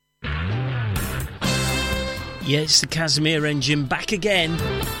Yeah, it's the Casimir Engine back again.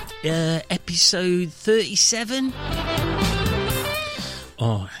 Episode 37.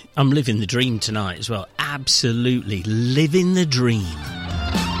 Oh, I'm living the dream tonight as well. Absolutely living the dream.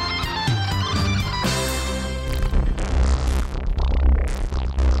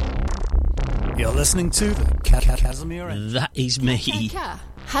 You're listening to the Casimir Engine. That is me.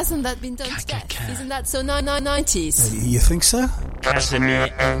 Hasn't that been done to death? Isn't that so 90s? You think so?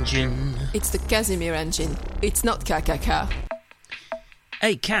 Casimir Engine. It's the Casimir Engine. It's not KKK.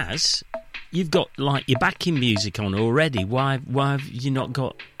 Hey, Kaz, you've got, like, your backing music on already. Why have you not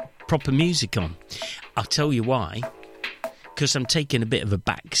got proper music on? I'll tell you why. Because I'm taking a bit of a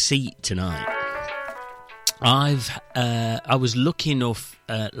back seat tonight. I was lucky enough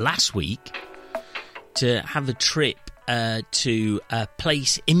last week to have a trip to a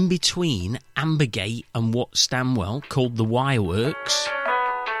place in between Ambergate and Wat Stanwell called the Wireworks.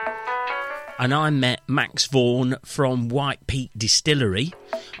 And I met Max Vaughan from White Peak Distillery,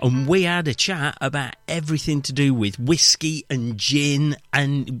 and we had a chat about everything to do with whiskey and gin,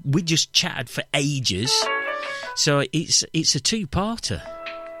 and we just chatted for ages. So it's a two-parter.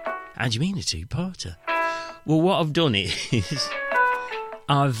 How do you mean a two-parter? Well, what I've done is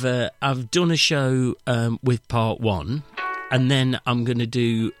I've done a show with part one, and then I'm going to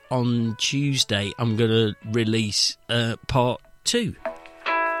do on Tuesday. I'm going to release part two.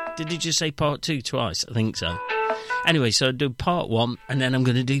 Did you just say part two twice? I think so. Anyway, so I'll do part one, and then I'm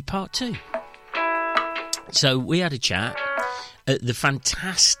going to do part two. So we had a chat at the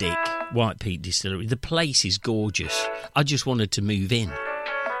fantastic White Peak Distillery. The place is gorgeous. I just wanted to move in.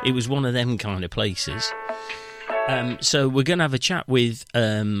 It was one of them kind of places. So we're going to have a chat with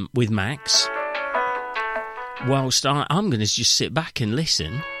Max. Whilst I'm going to just sit back and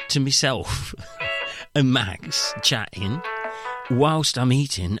listen to myself and Max chatting. Whilst I'm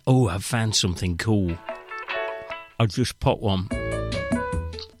eating, I've found something cool. I'll just pop one.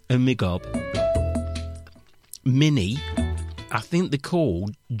 A Migob. Mini. I think they're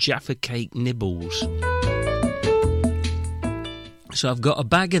called Jaffa Cake Nibbles. So I've got a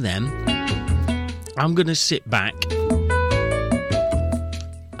bag of them. I'm going to sit back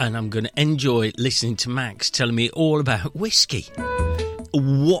and I'm going to enjoy listening to Max telling me all about whiskey.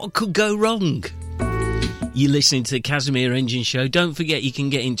 What could go wrong? You're listening to the Casimir Engine Show. Don't forget you can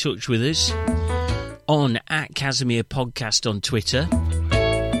get in touch with us on @Casimir Podcast on Twitter,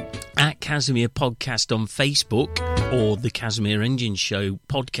 @Casimir Podcast on Facebook, or the Casimir Engine Show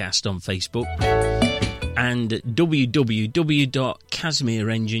Podcast on Facebook, and It's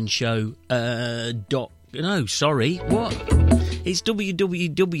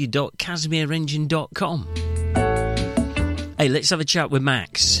www.casimirengine.com. Hey, let's have a chat with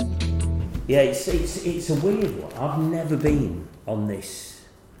Max. Yeah, it's a weird one. I've never been on this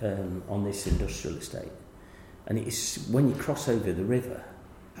industrial estate, and it's when you cross over the river.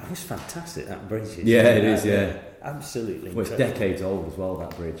 Oh, it's fantastic, that bridge. Yeah, it is. Yeah, absolutely. Well, it's decades old as well.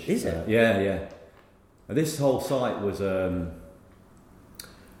 That bridge. Is it? Yeah. And this whole site was.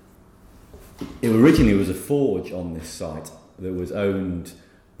 It originally was a forge on this site that was owned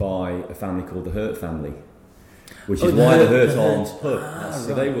by a family called the Hurt family. Which is why the Hurt Arms pub.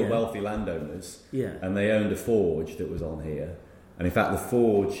 So they were wealthy landowners, and they owned a forge that was on here. And in fact, the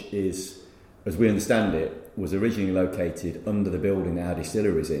forge is, as we understand it, was originally located under the building that our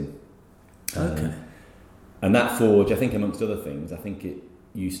distillery is in. Okay. And that forge, I think, amongst other things, I think it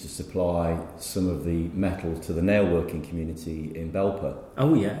used to supply some of the metal to the nail working community in Belper.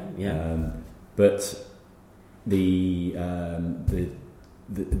 Oh yeah. But the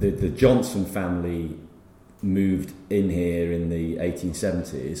Johnson family moved in here in the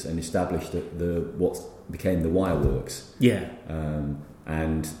 1870s and established what became the Wireworks. Yeah.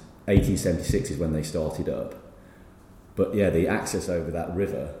 And 1876 is when they started up. But yeah, the access over that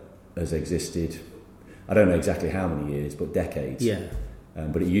river has existed, I don't know exactly how many years, but decades. Yeah.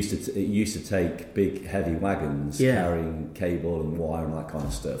 But it used to take big heavy wagons carrying cable and wire and that kind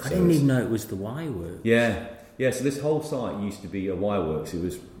of stuff. I didn't even know it was the Wireworks. Yeah. So this whole site used to be a Wireworks. It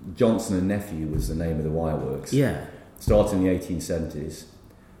was Johnson and Nephew was the name of the Wireworks. Yeah. Started in the 1870s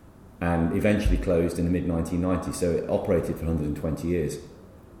and eventually closed in the mid-1990s. So it operated for 120 years.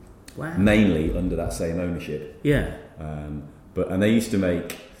 Wow. Mainly under that same ownership. Yeah. And they used to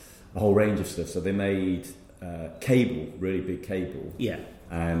make a whole range of stuff. So they made cable, really big cable. Yeah.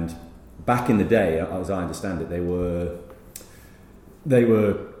 And back in the day, as I understand it, they were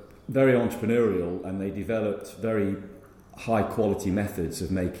very entrepreneurial, and they developed very high quality methods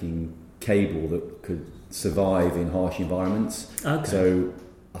of making cable that could survive in harsh environments. Okay. So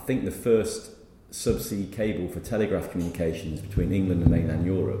I think the first subsea cable for telegraph communications between England and mainland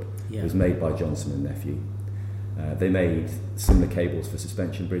Europe was made by Johnson and Nephew. They made similar cables for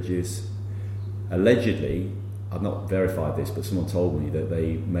suspension bridges. Allegedly, I've not verified this, but someone told me that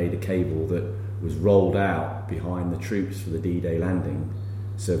they made a cable that was rolled out behind the troops for the D-Day landing,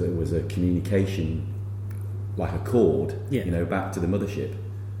 so that it was a communication, like a cord, back to the mothership.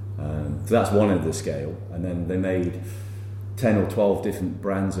 So that's one end of the scale. And then they made 10 or 12 different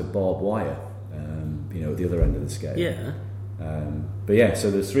brands of barbed wire, at the other end of the scale. Yeah.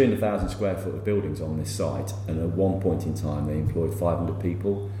 So there's 300,000 square foot of buildings on this site, and at one point in time they employed 500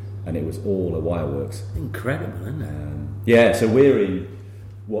 people, and it was all a wireworks. Incredible, isn't it? So we're in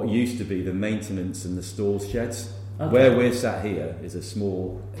what used to be the maintenance and the stores sheds. Okay. Where we're sat here is a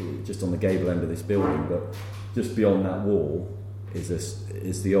small, just on the gable end of this building, but just beyond that wall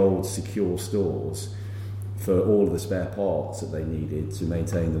is the old secure stores for all of the spare parts that they needed to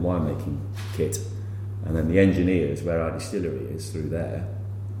maintain the winemaking kit. And then the engineers, where our distillery is through there,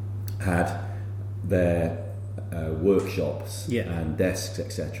 had their workshops and desks,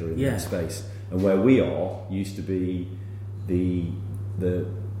 etc. in that space. And where we are used to be the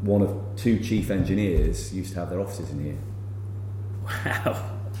one of two chief engineers used to have their offices in here.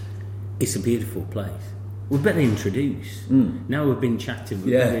 Wow, it's a beautiful place. We better introduce. Now we've been chatting,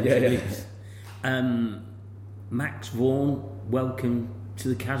 we better introduce. Max Vaughan, welcome to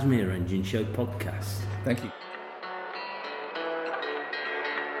the Casimir Engine Show podcast. Thank you.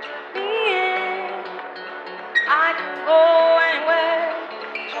 I can go anywhere.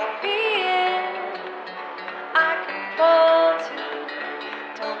 I can fall to.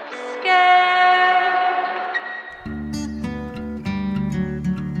 Don't be scared.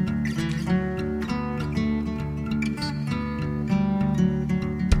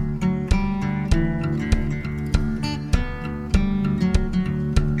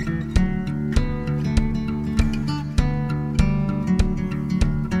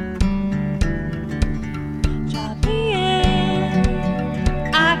 Drop me in.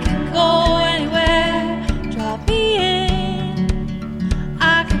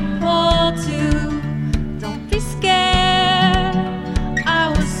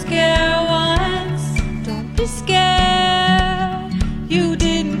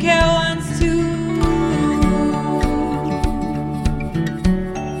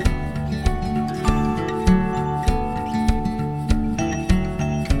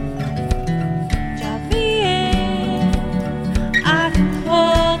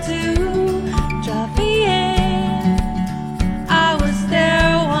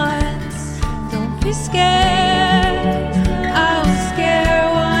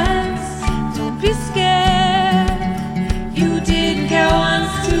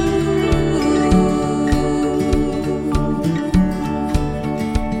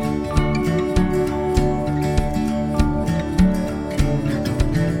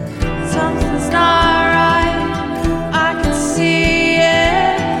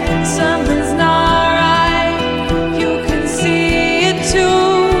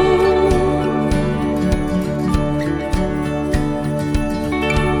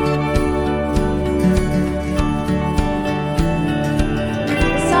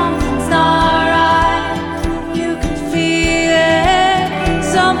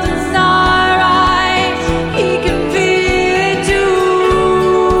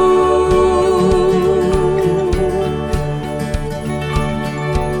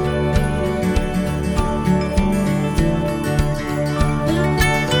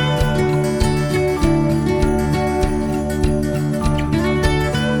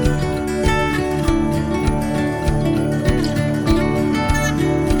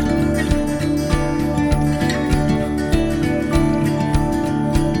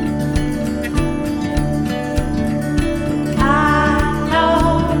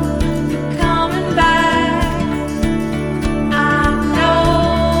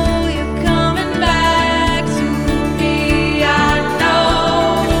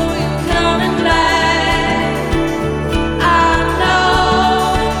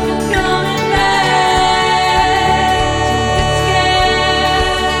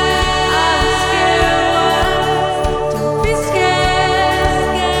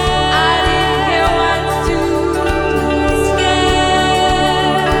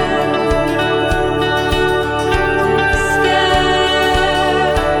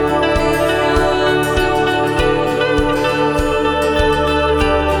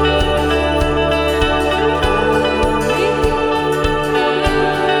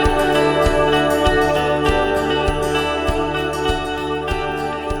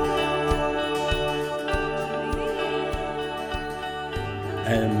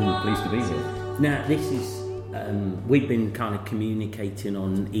 we've been kind of communicating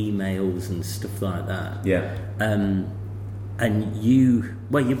on emails and stuff like that. Yeah. And you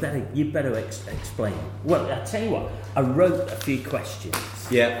better explain. Well, I tell you what, I wrote a few questions.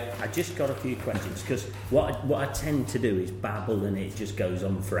 Yeah. I just got a few questions because what I tend to do is babble, and it just goes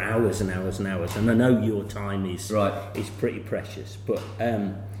on for hours and hours and hours. And I know your time is pretty precious, but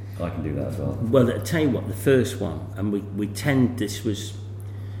I can do that as well. Well, I tell you what, the first one, and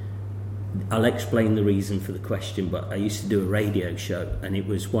I'll explain the reason for the question, but I used to do a radio show, and it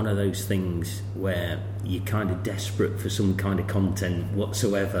was one of those things where you're kind of desperate for some kind of content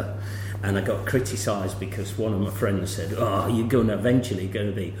whatsoever, and I got criticised because one of my friends said, you're eventually going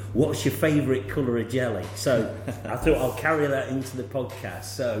to be, what's your favourite colour of jelly? So I thought I'll carry that into the podcast.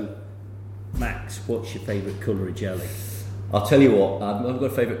 So, Max, what's your favourite colour of jelly? I'll tell you what, I've not got a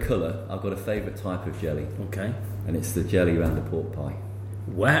favourite colour, I've got a favourite type of jelly. Okay. And it's the jelly around the pork pie.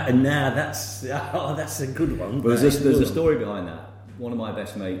 Wow, now that's a good one. But there's a story behind that. One of my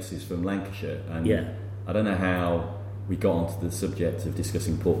best mates is from Lancashire, and I don't know how we got onto the subject of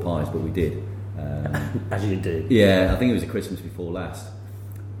discussing pork pies, but we did. As you do. Yeah, I think it was a Christmas before last.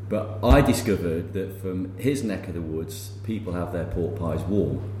 But I discovered that from his neck of the woods, people have their pork pies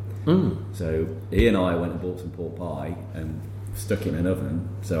warm. So he and I went and bought some pork pie and stuck it in an oven.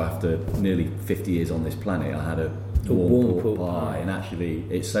 So after nearly 50 years on this planet, I had a warm pork pie, and actually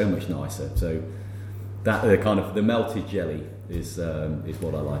it's so much nicer. So that the melted jelly is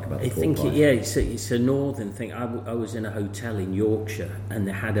what I like about the pork pie. It's a northern thing. I was in a hotel in Yorkshire, and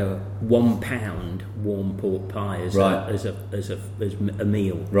they had a £1 warm pork pie as a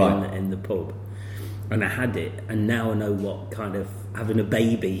meal in the pub. And I had it, and now I know what kind of having a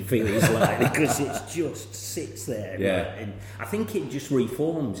baby feels like, because it just sits there. Yeah. Right? And I think it just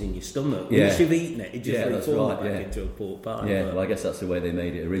reforms in your stomach. Once you've eaten it, it just reforms back into a pork pie. Yeah, well, I guess that's the way they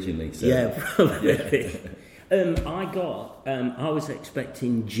made it originally. So. Yeah, probably. I was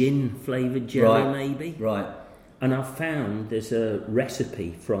expecting gin flavoured jelly, maybe. Right. And I found there's a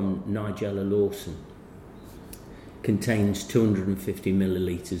recipe from Nigella Lawson. Contains 250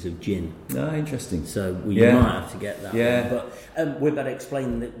 millilitres of gin. Interesting. So we might have to get that one. But we better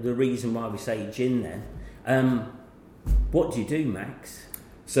explain the reason why we say gin then. What do you do, Max?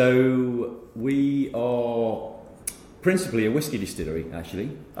 So we are principally a whiskey distillery,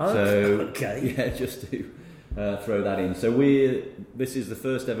 actually. Okay. Yeah, just to throw that in. So this is the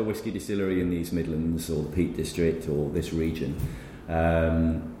first ever whiskey distillery in the East Midlands, or the Peak District, or this region.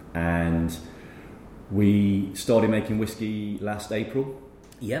 And we started making whiskey last April.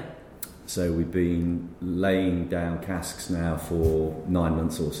 Yeah. So we've been laying down casks now for 9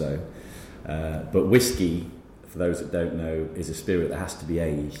 months or so. But whiskey, for those that don't know, is a spirit that has to be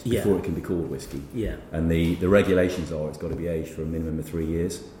aged before it can be called whiskey. Yeah. And the regulations are it's got to be aged for a minimum of 3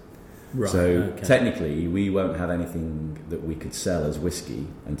 years. Right. So technically, we won't have anything that we could sell as whiskey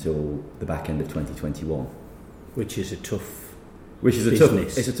until the back end of 2021. Which is a tough.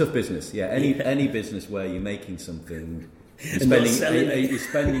 It's a tough business. Yeah, any business where you're making something, you're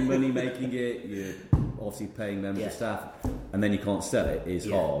spending money making it, you're obviously paying members of staff, and then you can't sell it is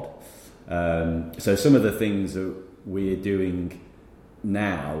hard. So some of the things that we're doing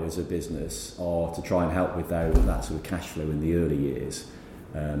now as a business are to try and help with that sort of cash flow in the early years.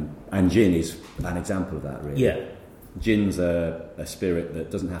 And gin is an example of that, really. Yeah. Gin's a spirit that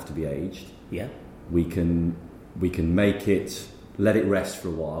doesn't have to be aged. Yeah. We can make it. Let it rest for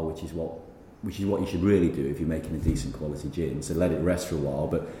a while, which is what you should really do if you're making a decent quality gin. So let it rest for a while,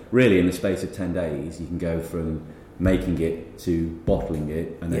 but really in the space of 10 days, you can go from making it to bottling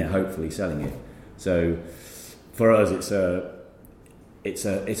it and then hopefully selling it. So for us, it's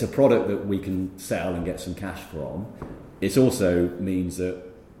a product that we can sell and get some cash from. It also means that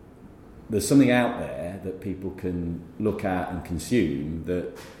there's something out there that people can look at and consume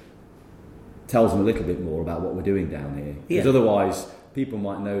that tells them a little bit more about what we're doing down here. Because otherwise, people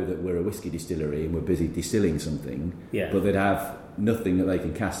might know that we're a whiskey distillery and we're busy distilling something, but they'd have nothing that they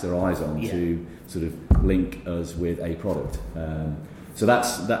can cast their eyes on to sort of link us with a product. So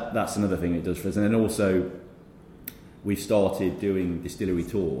that's another thing it does for us. And then also, we've started doing distillery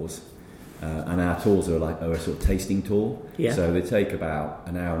tours, and our tours are a sort of tasting tour. Yeah. So they take about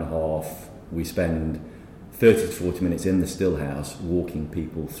an hour and a half. We spend 30 to 40 minutes in the still house walking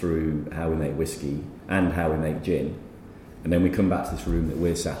people through how we make whiskey and how we make gin, and then we come back to this room that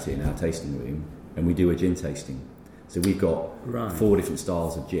we're sat in, our tasting room, and we do a gin tasting. So we've got 4 different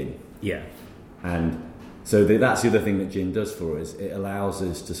styles of gin. Yeah. And so that's the other thing that gin does for us. It allows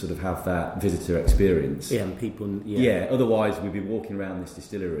us to sort of have that visitor experience. Yeah, and people. Yeah. Otherwise, we'd be walking around this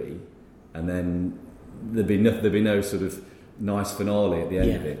distillery, and then there'd be no sort of nice finale at the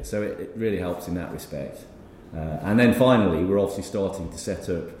end of it. So it really helps in that respect. And then finally, we're obviously starting to set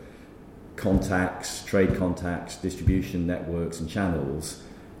up contacts, trade contacts, distribution networks and channels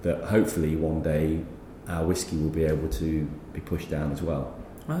that hopefully one day our whiskey will be able to be pushed down as well.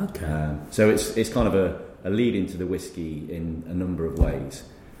 Okay. So it's kind of a lead into the whiskey in a number of ways.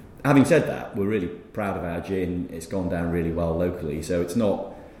 Having said that, we're really proud of our gin. It's gone down really well locally, so it's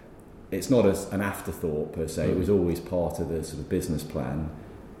not as an afterthought per se. It was always part of the sort of business plan,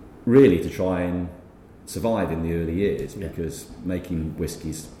 really, to try and survive in the early years, because making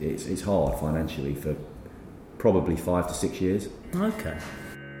whiskies it's hard financially for probably 5 to 6 years. Okay.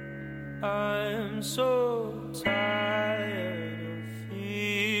 I'm so tired of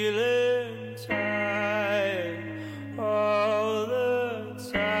feeling tired all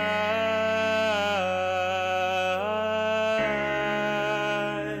the time.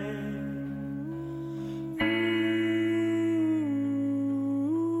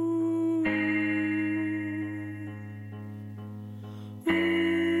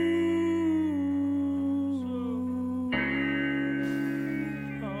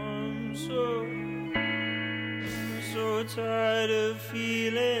 Tired of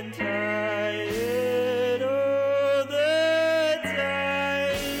feeling tired all the time.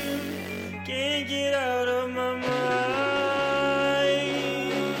 Can't get out of my mind.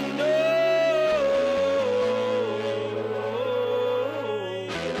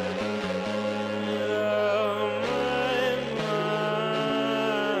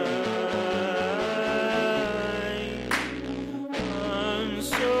 I'm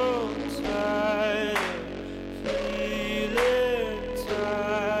so tired.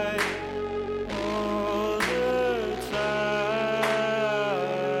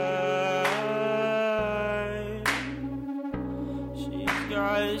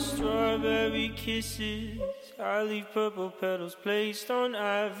 Strawberry kisses, I leave purple petals placed on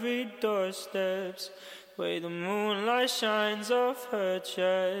ivory doorsteps, where the moonlight shines off her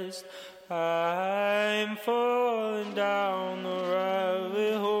chest. I'm falling down the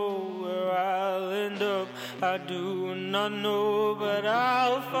rabbit hole where I'll end up. I do not know, but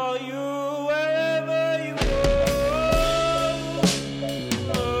I'll follow you wherever you go.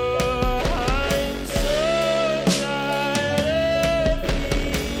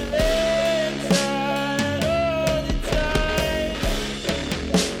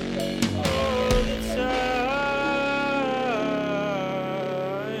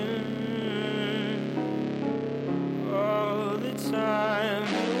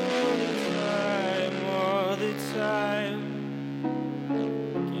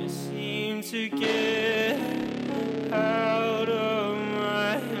 To get out of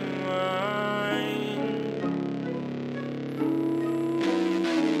my mind.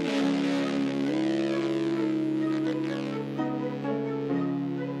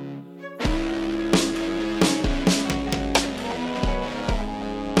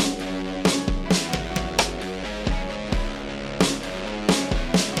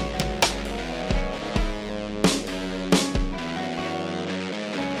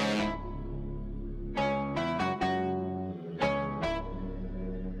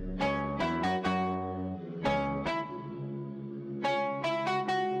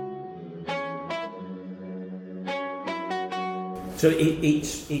 So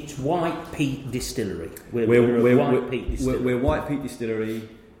it's White Peak Distillery. We're White Peak Distillery. We're White Peak Distillery.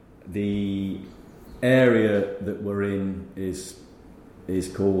 The area that we're in is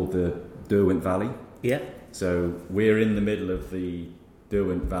called the Derwent Valley. Yeah. So we're in the middle of the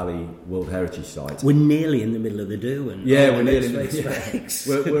Derwent Valley World Heritage Site. We're nearly in the middle of the Derwent. Yeah, we're nearly in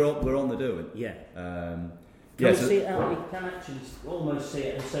the we're on the Derwent. Yeah. Can you see it out? You can actually almost see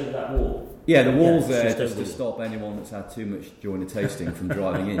it just over that wall. Yeah, the wall's there just to stop anyone that's had too much during the tasting from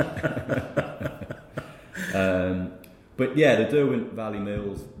driving in. But yeah, the Derwent Valley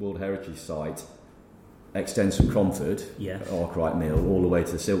Mills World Heritage Site extends from Cromford, Arkwright Mill, all the way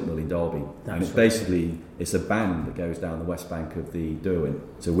to the Silk Mill in Derby. And it's basically, it's a band that goes down the west bank of the Derwent,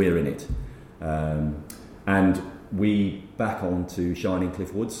 so we're in it. And we back onto Shining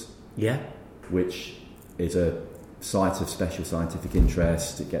Cliff Woods, which is a site of special scientific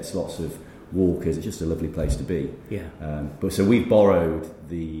interest. It gets lots of walkers. It's just a lovely place to be. But so we've borrowed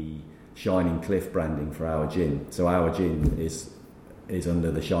the Shining Cliff branding for our gin. So our gin is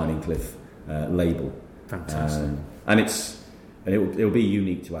under the Shining Cliff label. Fantastic. And it'll be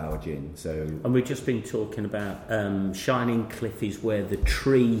unique to our gin. And we've just been talking about Shining Cliff is where the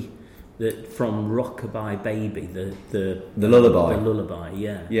tree that from Rockabye Baby, the lullaby. The lullaby,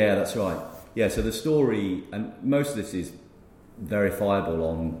 Yeah, that's right. Yeah, so the story, and most of this is verifiable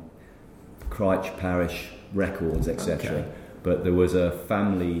on Cryche Parish records, etc. But there was a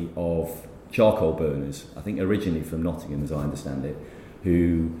family of charcoal burners, I think originally from Nottingham, as I understand it,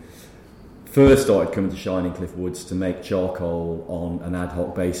 who first started coming to Shining Cliff Woods to make charcoal on an ad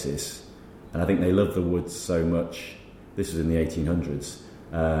hoc basis. And I think they loved the woods so much, this was in the 1800s,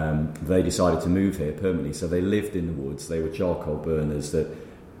 they decided to move here permanently. So they lived in the woods. They were charcoal burners that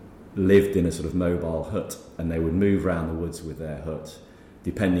lived in a sort of mobile hut, and they would move around the woods with their hut,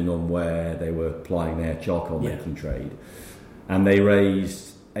 depending on where they were plying their charcoal making trade. And they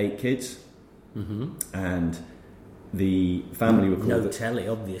raised 8 kids, and the family were called... telly,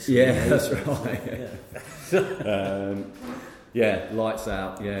 obviously. Yeah, that's right. Lights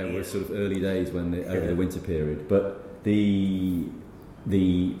out. Yeah, it was sort of early days when over the winter period. But the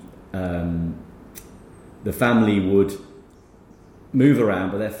family would move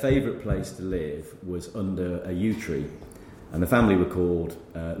around, but their favourite place to live was under a yew tree, and the family were called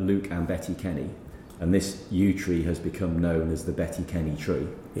Luke and Betty Kenny, and this yew tree has become known as the Betty Kenny tree.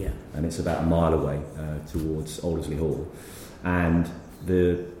 Yeah, and it's about a mile away towards Aldersley Hall, and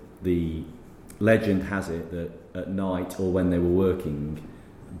the legend has it that at night or when they were working,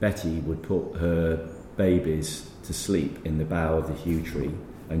 Betty would put her babies to sleep in the bough of the yew tree,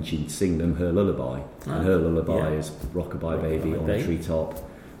 and she'd sing them her lullaby. And her lullaby is Rockabye Baby on the treetop,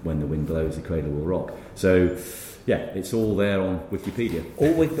 when the wind blows the cradle will rock. So it's all there on Wikipedia.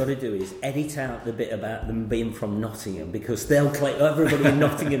 All we've got to do is edit out the bit about them being from Nottingham, because they'll claim, everybody in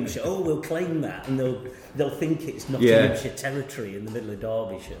Nottinghamshire, we'll claim that, and they'll think it's Nottinghamshire territory in the middle of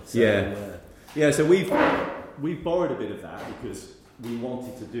Derbyshire. So, so we've borrowed a bit of that because we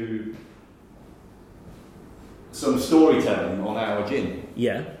wanted to do some storytelling on our gin.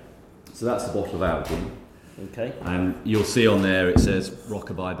 Yeah. So that's the bottle of our gin. Okay. And you'll see on there it says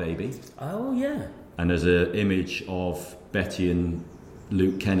Rockabye Baby. Oh, yeah. And there's an image of Betty and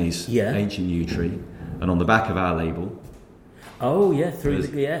Luke Kenny's ancient yew tree. And on the back of our label... Oh, yeah, through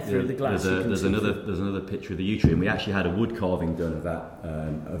the glass. There's another picture of the yew tree. And we actually had a wood carving done of that,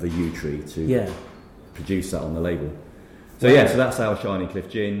 of a yew tree to produce that on the label. So so that's our Shining Cliff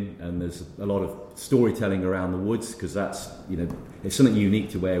gin, and there's a lot of storytelling around the woods, because that's, it's something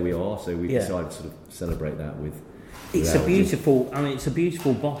unique to where we are, so we decided to sort of celebrate that with it's a beautiful gin. It's a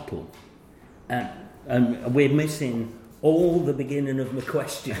beautiful bottle, and we're missing all the beginning of my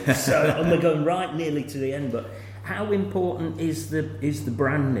questions, so and we're going right nearly to the end. But how important is the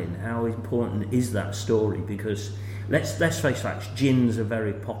branding? How important is that story? Because let's face facts, gin's a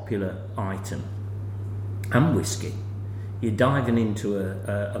very popular item, and whiskey. You're diving into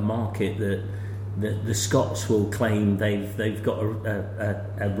a market that the Scots will claim they've got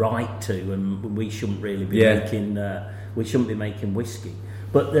a right to, and we shouldn't really be making whiskey.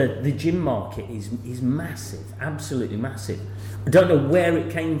 But the gin market is massive, absolutely massive. I don't know where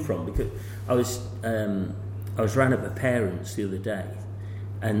it came from, because I was round at my parents the other day,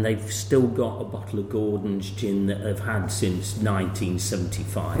 and they've still got a bottle of Gordon's gin that they've had since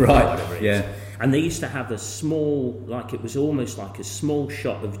 1975. Right. Or whatever it is. And they used to have a small, it was almost like a small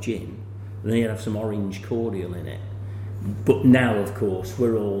shot of gin, and then you'd have some orange cordial in it. But now, of course,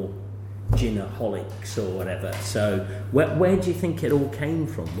 we're all ginaholics or whatever. So where do you think it all came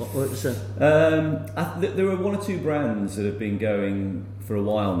from? What was it? There are one or two brands that have been going for a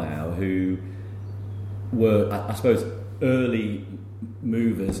while now who were, I suppose, early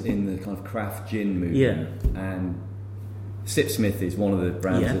movers in the kind of craft gin movement. And Sipsmith is one of the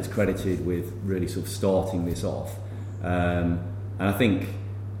brands that's credited with really sort of starting this off. And I think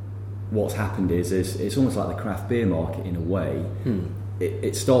what's happened is it's almost like the craft beer market in a way.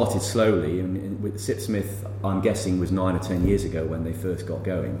 It started slowly, and with Sipsmith, I'm guessing, was 9 or 10 years ago when they first got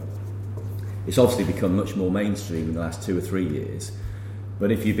going. It's obviously become much more mainstream in the last 2 or 3 years.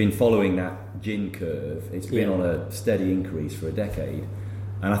 But if you've been following that gin curve, it's been on a steady increase for a decade.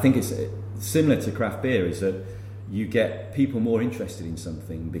 And I think it's similar to craft beer, is that you get people more interested in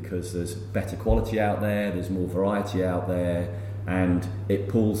something because there's better quality out there's more variety out there, and it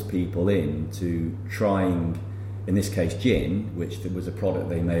pulls people in to trying, in this case, gin, which was a product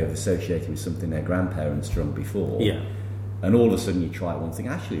they may have associated with something their grandparents drunk before. And all of a sudden you try it one thing,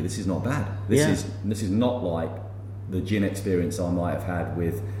 actually, this is not bad. This is not like the gin experience I might have had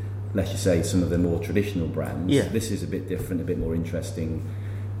with, let's just say, some of the more traditional brands. This is a bit different, a bit more interesting.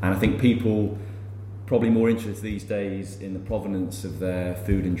 And I think people probably more interested these days in the provenance of their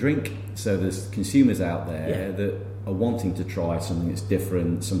food and drink. So there's consumers out there that are wanting to try something that's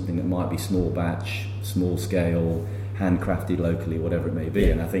different, something that might be small batch, small scale, handcrafted locally, whatever it may be.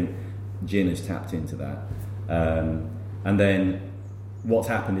 And I think gin has tapped into that. And then what's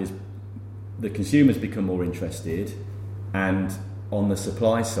happened is the consumers become more interested, and on the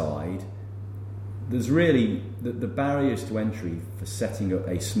supply side, there's really the barriers to entry for setting up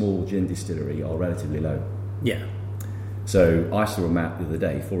a small gin distillery are relatively low. Yeah. So I saw a map the other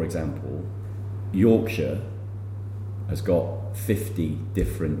day, for example, Yorkshire has got 50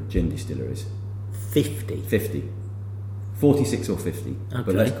 different gin distilleries. 50? 50. 46 or 50, okay.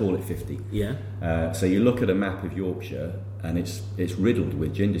 But let's call it 50. Yeah. So you look at a map of Yorkshire and it's riddled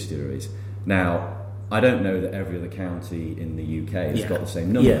with gin distilleries. Now, I don't know that every other county in the UK has got the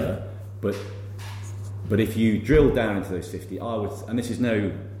same number, but if you drill down into those 50, I would, and this is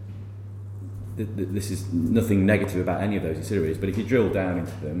nothing negative about any of those distilleries, but if you drill down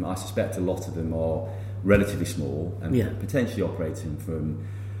into them, I suspect a lot of them are relatively small and potentially operating from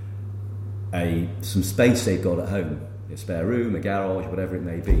some space they've got at home. A spare room, a garage, whatever it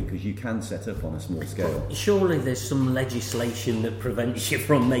may be, because you can set up on a small scale. Surely there's some legislation that prevents you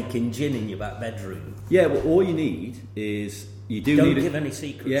from making gin in your back bedroom. Yeah, well, all you need is you don't give any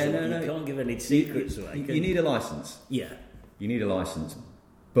secrets. Yeah, away. no. You can't give any secrets away. You need a license. Yeah, you need a license.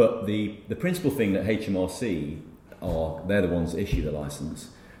 But the principal thing that HMRC they're the ones that issue the license.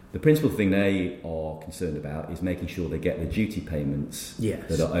 The principal thing they are concerned about is making sure they get the duty payments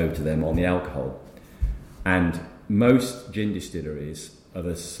that are owed to them on the alcohol. And most gin distilleries of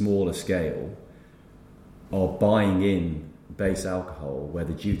a smaller scale are buying in base alcohol where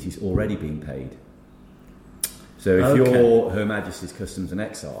the duty's already been paid. So if you're Her Majesty's Customs and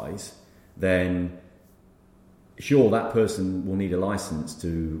Excise, then sure, that person will need a license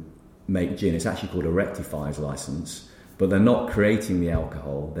to make gin. It's actually called a rectifier's license, but they're not creating the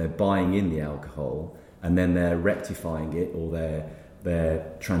alcohol, they're buying in the alcohol and then they're rectifying it, or they're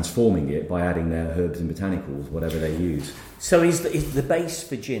transforming it by adding their herbs and botanicals, whatever they use. So is the base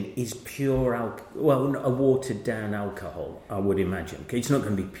for gin is pure a watered down alcohol, I would imagine. It's not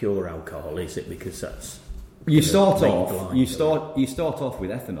going to be pure alcohol, is it? Because that's you start off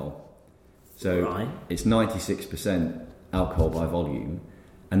with ethanol. So it's 96% alcohol by volume,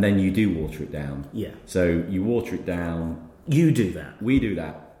 and then you do water it down. Yeah. So you water it down. You do that. We do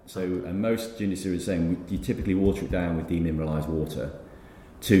that. So, and most gin distilleries are saying you typically water it down with demineralised water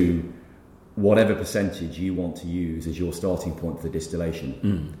to whatever percentage you want to use as your starting point for the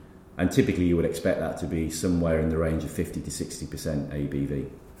distillation. And typically you would expect that to be somewhere in the range of 50 to 60% ABV.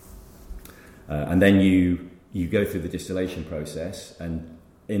 And then you go through the distillation process, and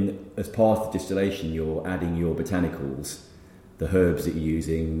as part of the distillation you're adding your botanicals, the herbs that you're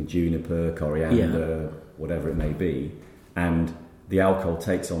using, juniper, coriander, whatever it may be, and the alcohol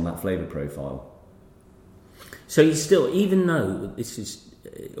takes on that flavour profile. So you still, even though this is,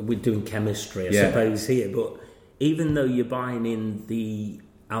 we're doing chemistry, I suppose, here, but even though you're buying in the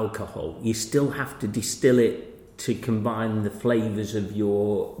alcohol, you still have to distill it to combine the flavours of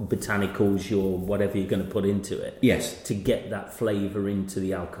your botanicals, your whatever you're going to put into it. Yes. To get that flavour into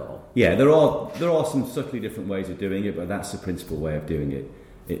the alcohol. Yeah, there are some subtly different ways of doing it, but that's the principal way of doing it.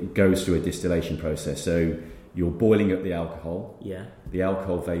 It goes through a distillation process. So you're boiling up the alcohol. Yeah. The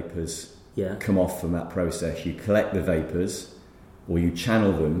alcohol vapours come off from that process. You collect the vapours, or you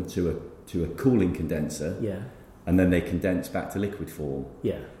channel them to a cooling condenser. Yeah. And then they condense back to liquid form.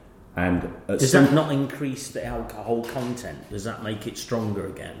 Yeah. And does that not increase the alcohol content? Does that make it stronger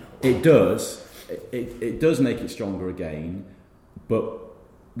again? It does. It does make it stronger again. But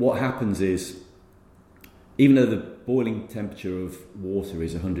what happens is, even though the boiling temperature of water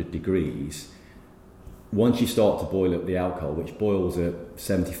is 100 degrees, once you start to boil up the alcohol, which boils at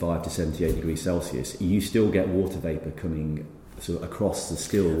 75 to 78 degrees Celsius, you still get water vapour coming sort of across the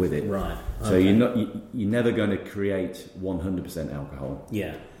still with it. Right. Okay. So you're never going to create 100% alcohol.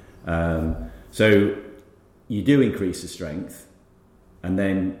 Yeah. So you do increase the strength, and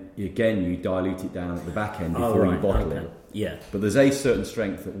then again you dilute it down at the back end before you bottle it. Yeah. But there's a certain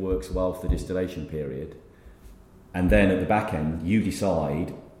strength that works well for the distillation period, and then at the back end you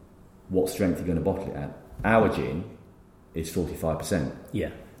decide what strength you're going to bottle it at. Our gin is 45%.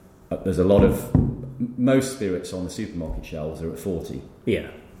 Yeah. There's most spirits on the supermarket shelves are at 40. Yeah.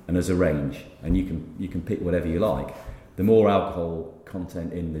 And there's a range, and you can pick whatever you like. The more alcohol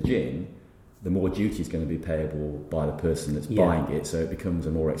content in the gin, the more duty is going to be payable by the person that's buying it, so it becomes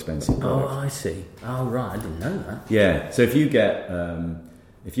a more expensive product. Oh, I see. Oh, right, I didn't know that. Yeah, so if you get a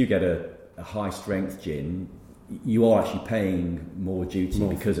high strength gin, you are actually paying more duty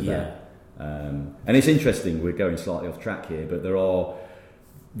because of that. And it's interesting. We're going slightly off track here, but there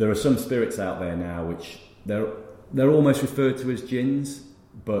are some spirits out there now which they're almost referred to as gins,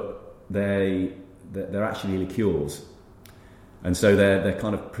 but they're actually liqueurs. And so they're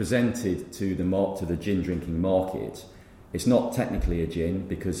kind of presented to the gin drinking market. It's not technically a gin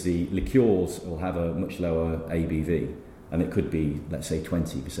because the liqueurs will have a much lower ABV, and it could be, let's say,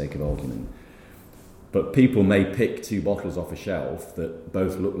 20 for sake of argument. But people may pick 2 bottles off a shelf that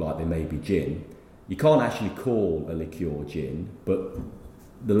both look like they may be gin. You can't actually call a liqueur gin, but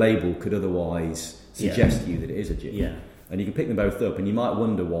the label could otherwise suggest to you that it is a gin. Yeah. And you can pick them both up, and you might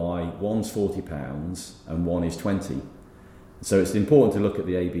wonder why one's £40 and one is 20. So it's important to look at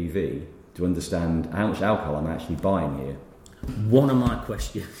the ABV to understand how much alcohol I'm actually buying here. One of my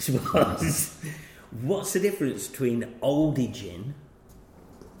questions was, what's the difference between oldie gin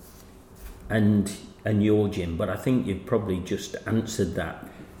and your gin? But I think you've probably just answered that.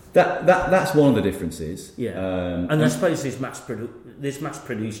 That's one of the differences. Yeah, and I suppose there's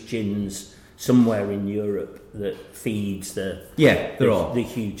mass-produced gins somewhere in Europe that feeds the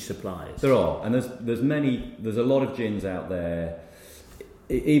huge suppliers. There are, and there's a lot of gins out there,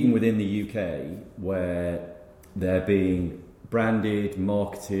 even within the UK, where they're being branded,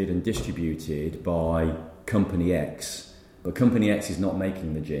 marketed, and distributed by Company X, but Company X is not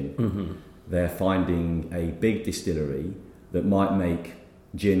making the gin. Mm-hmm. They're finding a big distillery that might make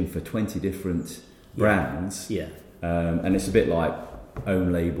gin for 20 different brands. Yeah. And it's a bit like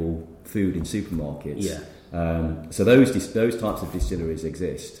own label food in supermarkets. Yeah. So those types of distilleries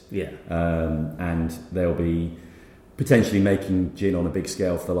exist. Yeah. And they'll be potentially making gin on a big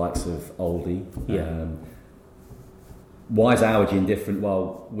scale for the likes of Aldi. Yeah. Why is our gin different?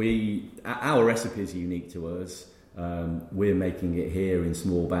 Well, our recipes are unique to us. We're making it here in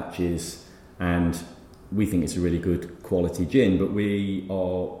small batches, and we think it's a really good quality gin, but we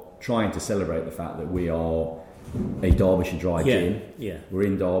are trying to celebrate the fact that we are a Derbyshire dry gin. Yeah. We're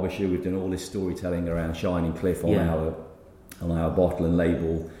in Derbyshire. We've done all this storytelling around Shining Cliff on our bottle and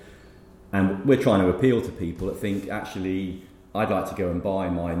label, and we're trying to appeal to people that think, actually, I'd like to go and buy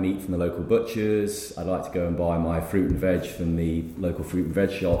my meat from the local butchers, I'd like to go and buy my fruit and veg from the local fruit and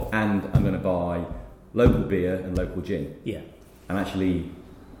veg shop, and I'm going to buy local beer and local gin. Yeah. And actually,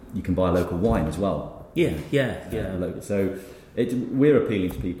 you can buy local wine as well. Yeah. So we're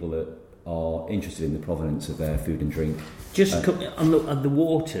appealing to people that are interested in the provenance of their food and drink. Just on the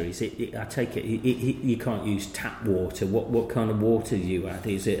water, is it? I take it you can't use tap water. What kind of water do you add?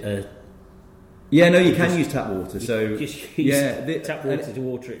 Is it a? Yeah, no, you can use tap water. So just use tap water to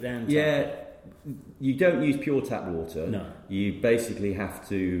water it down. You don't use pure tap water. No, you basically have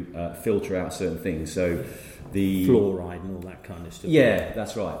to filter out certain things. So the fluoride and all that kind of stuff. Yeah,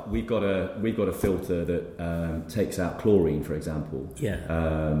 that's right. We've got a filter that takes out chlorine, for example.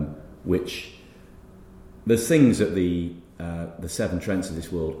 Yeah. Which there's things that the Severn Trents of this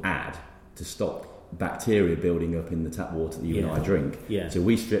world add to stop bacteria building up in the tap water that you and I drink. Yeah. So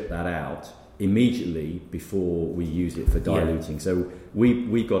we strip that out immediately before we use it for diluting. So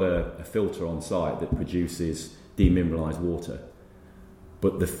we've got a filter on site that produces demineralised water,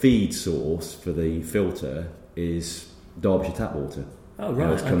 but the feed source for the filter is Derbyshire tap water. Oh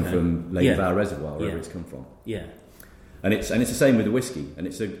right, it's come from Lake Vale Reservoir, wherever it's come from. Yeah. And it's the same with the whiskey, and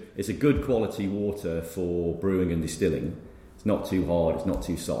it's a good quality water for brewing and distilling. It's not too hard, it's not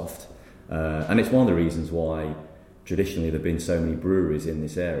too soft, and it's one of the reasons why traditionally there have been so many breweries in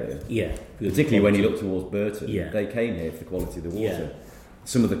this area. Yeah, particularly when you look towards Burton, yeah. They came here for the quality of the water. Yeah.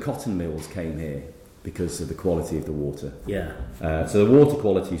 Some of the cotton mills came here because of the quality of the water. Yeah. So the water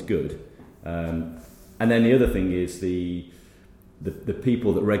quality is good, and then the other thing is the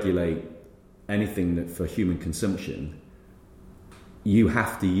people that regulate anything that for human consumption. You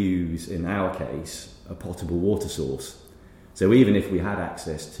have to use, in our case, a potable water source. So even if we had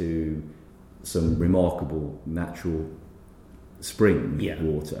access to some remarkable natural spring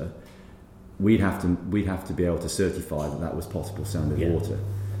water, we'd have to be able to certify that was potable standard water,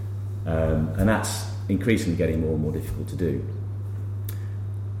 and that's increasingly getting more and more difficult to do.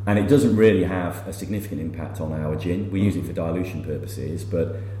 And it doesn't really have a significant impact on our gin. We use it for dilution purposes,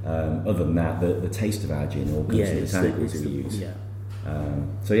 but other than that, the taste of our gin all comes from the botanicals that we use. Yeah.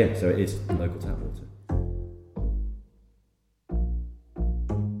 So it is local tap water.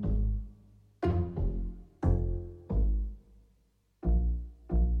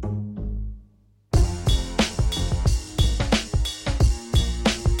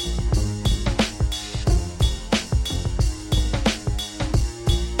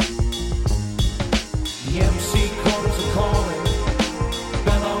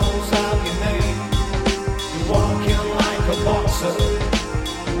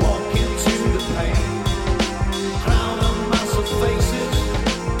 Walk into the pain.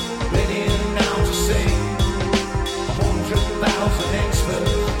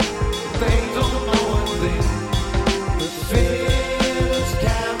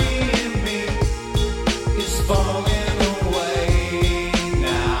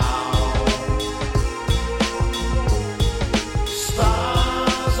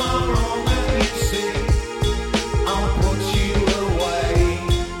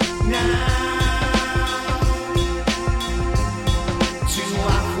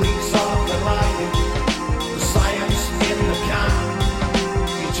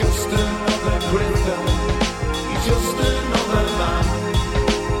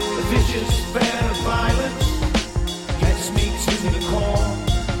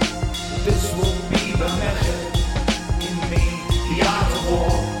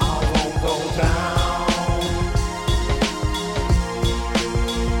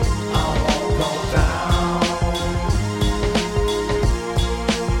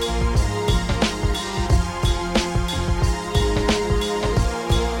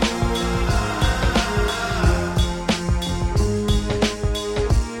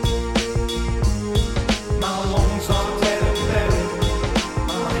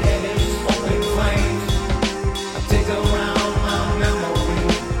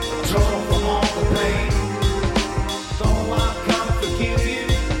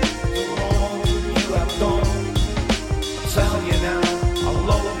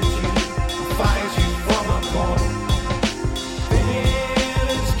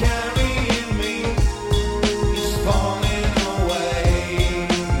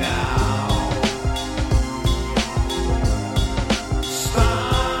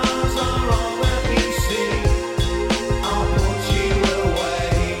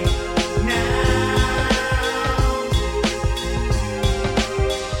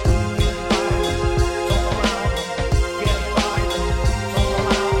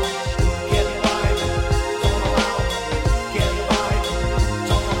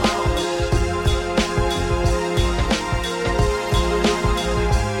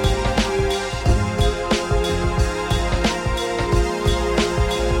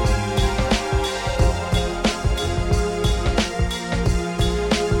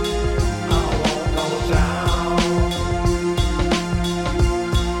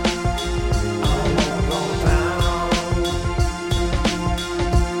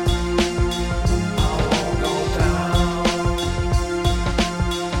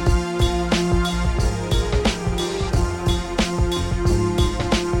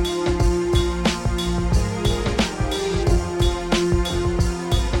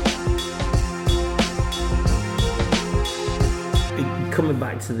 coming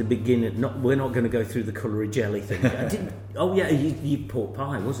back to the beginning, we're not going to go through the colour of jelly thing. You pork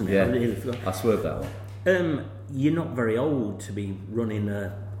pie, wasn't it? Yeah, I really forgot. I swerved that one. You're not very old to be running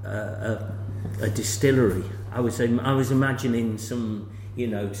a distillery. I was imagining some,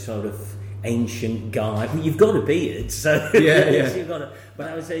 sort of ancient guy. Well, you've got a beard, so yeah. You've got to, but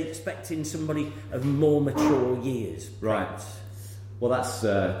I was expecting somebody of more mature years. Right. Well, that's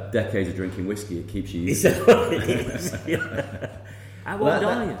decades of drinking whiskey. It keeps you. Is that what it is? Yeah. How old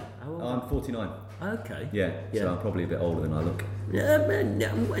are you? I'm 49. Okay. Yeah, so I'm probably a bit older than I look.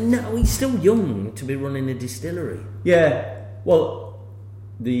 No, he's still young to be running a distillery. Yeah. Well,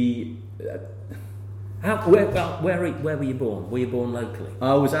 Where were you born? Were you born locally?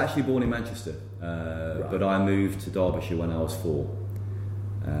 I was actually born in Manchester, but I moved to Derbyshire when I was 4.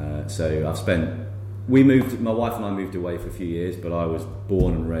 So my wife and I moved away for a few years, but I was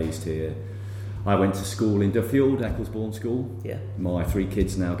born and raised here. I went to school in Duffield, Ecclesbourne School. Yeah. My 3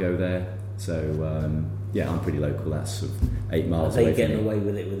 kids now go there. So, I'm pretty local. That's sort of 8 miles away. Are they getting away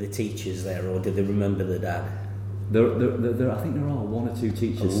with it with the teachers there, or do they remember the dad? I think there are 1 or 2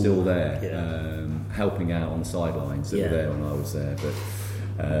 teachers still there, helping out on the sidelines that were there when I was there. But,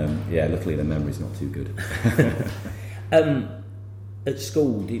 luckily the memory's not too good. At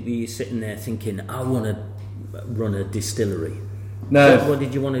school, were you sitting there thinking, I want to run a distillery? No. What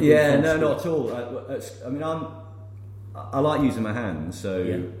did you want to do? Yeah, no, not at all. I like using my hands, so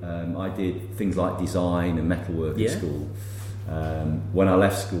I did things like design and metalwork at school. When I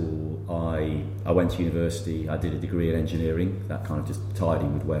left school, I went to university. I did a degree in engineering. That kind of just tied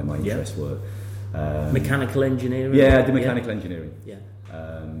in with where my interests were. Mechanical engineering? Yeah, I did mechanical engineering. Yeah.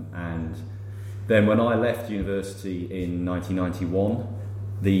 And then when I left university in 1991,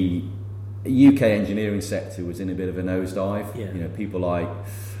 the UK engineering sector was in a bit of a nosedive. Yeah. People like,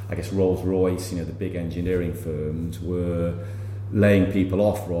 I guess, Rolls-Royce, the big engineering firms were laying people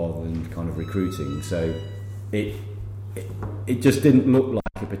off rather than kind of recruiting. So it just didn't look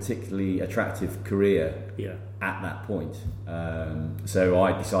like a particularly attractive career at that point. So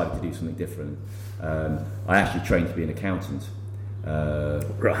I decided to do something different. I actually trained to be an accountant.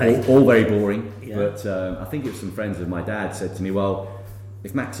 Right. All very boring, but I think it was some friends of my dad said to me, well,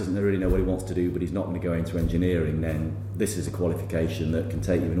 if Max doesn't really know what he wants to do, but he's not going to go into engineering, then this is a qualification that can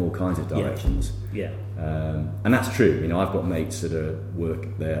take you in all kinds of directions. And that's true. I've got mates that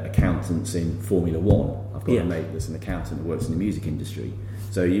they're accountants in Formula 1. I've got a mate that's an accountant that works in the music industry.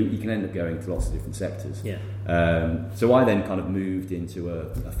 So you can end up going to lots of different sectors. So I then kind of moved into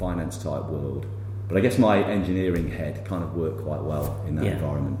a finance type world. But I guess my engineering head kind of worked quite well in that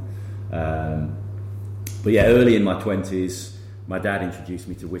environment. But early in my 20s, my dad introduced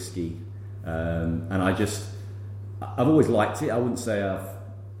me to whiskey, and I've always liked it. I wouldn't say I've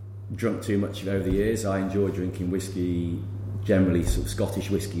drunk too much over the years. I enjoy drinking whiskey. Generally, sort of Scottish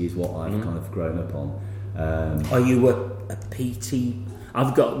whiskey is what I've kind of grown up on. Are you a PT?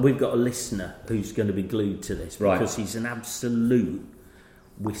 We've got a listener who's going to be glued to this because he's an absolute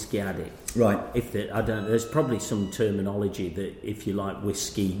whiskey addict. Right. There's probably some terminology that if you like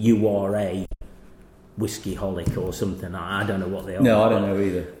whiskey, you are a whiskey-holic or something. I don't know what they are. No, I don't know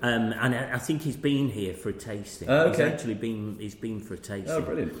either. And I think he's been here for a tasting. Okay. He's been for a tasting. Oh,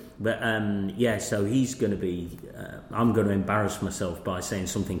 brilliant. But so he's going to be. I'm going to embarrass myself by saying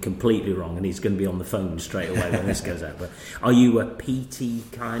something completely wrong, and he's going to be on the phone straight away when this goes out. But are you a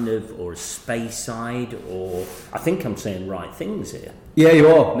PT kind of, or a space side, or I think I'm saying right things here? Yeah, you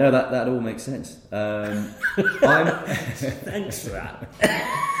are. No, that all makes sense. Thanks for that.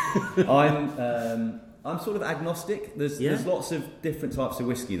 I'm sort of agnostic. There's lots of different types of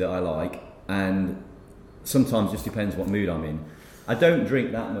whiskey that I like, and sometimes just depends what mood I'm in. I don't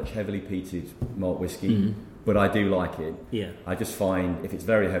drink that much heavily peated malt whiskey, but I do like it. Yeah. I just find if it's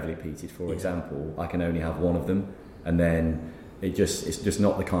very heavily peated, for example, I can only have one of them, and then it's just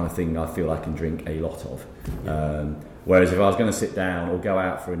not the kind of thing I feel I can drink a lot of. Whereas if I was going to sit down or go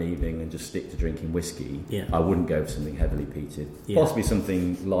out for an evening and just stick to drinking whiskey, I wouldn't go for something heavily peated. Possibly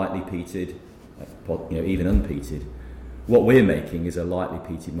something lightly peated, even unpeated. What we're making is a lightly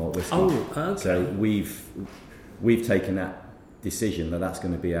peated malt whiskey. Oh, okay. So we've taken that decision that's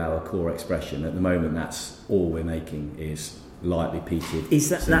going to be our core expression. At the moment, that's all we're making is lightly peated. Is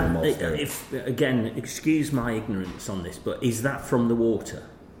that if again, excuse my ignorance on this, but is that from the water?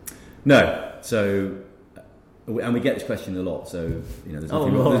 No. So, and we get this question a lot. So there's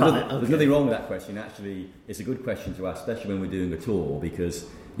nothing wrong with that question. Actually, it's a good question to ask, especially when we're doing a tour, because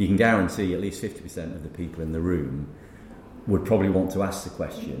you can guarantee at least 50% of the people in the room would probably want to ask the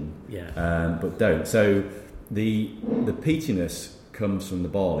question, but don't. So the peatiness comes from the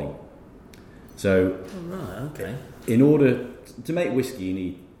barley. So, Okay. in order to make whiskey, you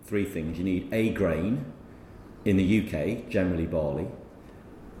need three things. You need a grain, in the UK, generally barley.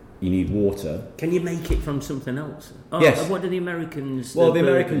 You need water. Can you make it from something else? Oh, Yes. What do the Americans? Well, the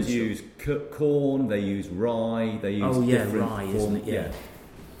Americans use corn, they use rye, they use different rye, form, isn't it? Yeah.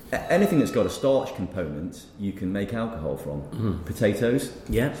 Anything that's got a starch component, you can make alcohol from. Potatoes.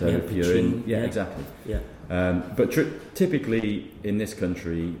 Yeah. So if you're poutine, exactly. Yeah. But typically in this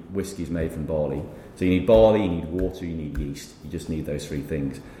country, whiskey's made from barley. So you need barley, you need water, you need yeast. You just need those three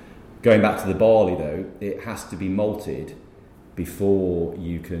things. Going back to the barley, though, it has to be malted before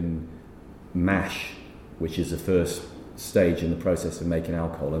you can mash, which is the first stage in the process of making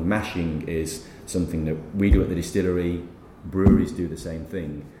alcohol. And mashing is something that we do at the distillery. Breweries do the same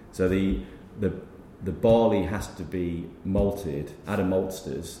thing. So the barley has to be malted at a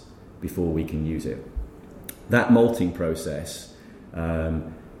maltsters before we can use it. That malting process,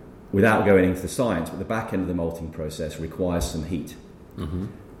 without going into the science, but the back end of the malting process requires some heat. Mm-hmm.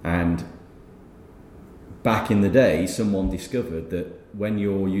 And back in the day, someone discovered that when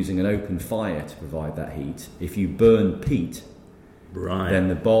you're using an open fire to provide that heat, if you burn peat, then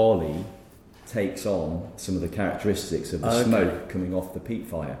the barley takes on some of the characteristics of the smoke coming off the peat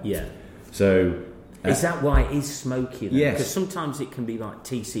fire. Yeah. So is that why it is smoky then? Yes. Because sometimes it can be like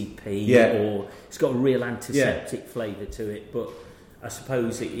TCP Yeah. or it's got a real antiseptic flavour to it, but I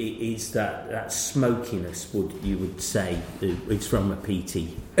suppose it is that smokiness, you would say, it's from a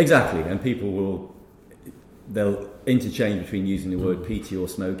peaty. Exactly, and people they'll interchange between using the word peaty or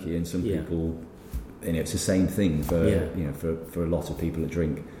smoky, and some people, it's the same thing for a lot of people that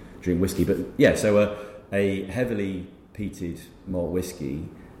drink whiskey. But so a heavily peated malt whiskey,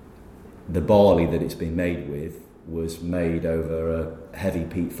 the barley that it's been made with was made over a heavy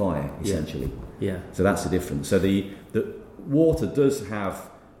peat fire, essentially. Yeah. So that's the difference. So the water does have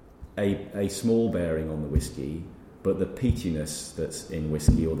a small bearing on the whiskey, but the peatiness that's in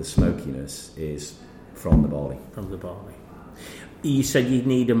whiskey, or the smokiness, is from the barley. From the barley. You said you'd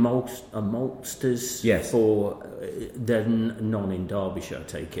need a maltsters. Yes. For they're none in Derbyshire, I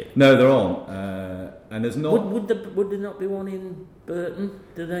take it. No, there aren't, and there's not. Would there not be one in Burton?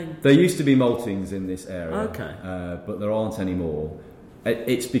 Do they? There used to be maltings in this area, Okay. But there aren't anymore.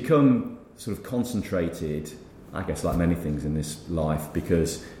 It's become sort of concentrated, I guess, like many things in this life,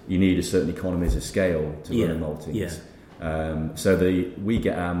 because you need a certain economies of scale to run a maltings. Yeah. So we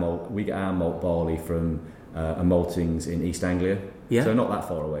get our malt barley from a maltings in East Anglia. Yeah. So not that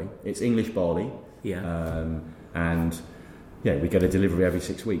far away. It's English barley. Yeah. And we get a delivery every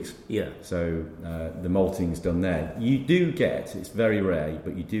 6 weeks. Yeah. So the malting's done there. You do get, it's very rare,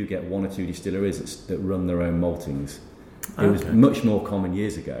 but you do get one or two distilleries that run their own maltings. It was much more common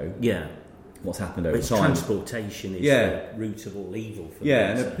years ago. Yeah. What's happened over It's time? Transportation is the root of all evil. For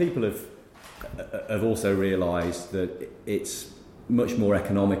and people have also realised that it's much more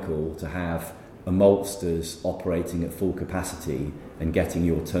economical to have a maltsters operating at full capacity and getting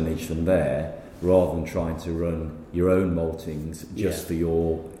your tonnage from there, rather than trying to run your own maltings just for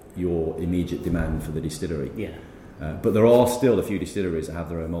your immediate demand for the distillery. Yeah. But there are still a few distilleries that have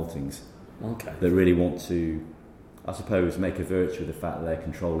their own maltings. Okay. That really want to, I suppose, make a virtue of the fact that they're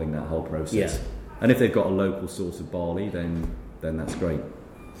controlling that whole process. Yeah. And if they've got a local source of barley, then that's great.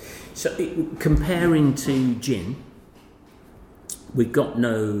 So comparing to gin, we've got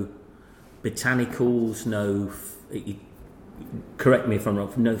no botanicals, correct me if I'm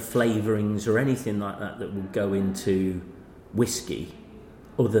wrong, no flavourings or anything like that will go into whiskey,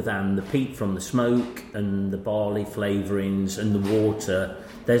 other than the peat from the smoke and the barley flavourings and the water.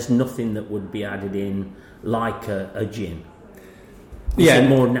 There's nothing that would be added in like a gin. It's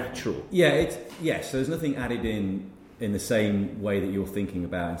more natural. Yes. So there's nothing added in the same way that you're thinking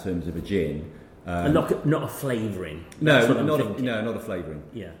about in terms of a gin. And not a flavouring. No, not a flavouring.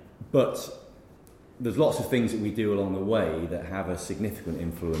 Yeah. But there's lots of things that we do along the way that have a significant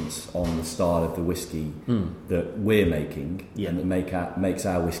influence on the style of the whiskey that we're making, and that makes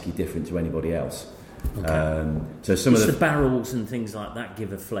our whiskey different to anybody else. Okay. So some of the barrels and things like that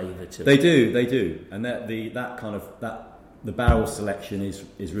give a flavour to they it. They do, and the barrel selection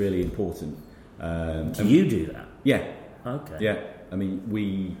is really important. Do you do that? Yeah. Okay. Yeah. I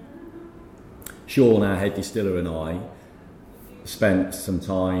mean, Sean, our head distiller, and I spent some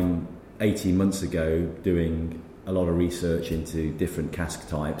time 18 months ago doing a lot of research into different cask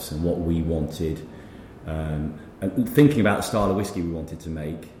types and what we wanted, and thinking about the style of whiskey we wanted to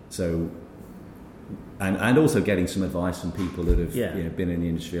make. So, and also getting some advice from people that have been in the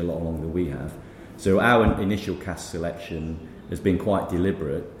industry a lot longer than we have. So our initial cask selection has been quite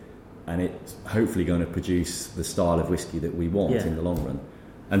deliberate, and it's hopefully going to produce the style of whiskey that we want in the long run.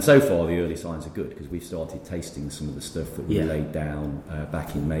 And so far, the early signs are good because we've started tasting some of the stuff that we laid down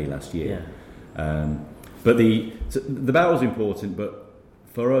back in May last year. Yeah. But the barrel's important, but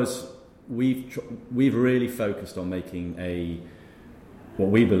for us, we've really focused on making what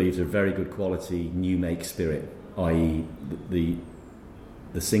we believe is a very good quality new make spirit, i.e. the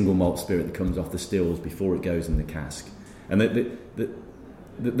single malt spirit that comes off the stills before it goes in the cask. And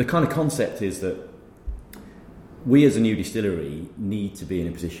the kind of concept is that we as a new distillery need to be in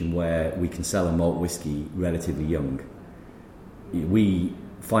a position where we can sell a malt whiskey relatively young.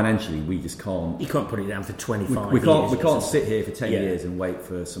 Financially, we just can't. You can't put it down for 25 we years. We can't sit here for 10 years and wait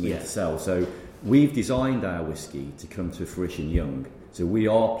for something to sell. So we've designed our whiskey to come to fruition young. So we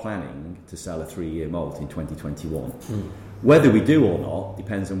are planning to sell a 3-year malt in 2021. Whether we do or not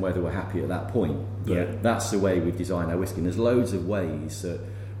depends on whether we're happy at that point. But that's the way we've designed our whiskey. And there's loads of ways.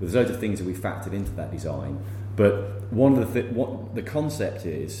 There's loads of things that we factored into that design. But one of what the concept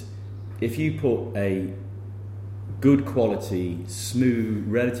is, if you put a good quality, smooth,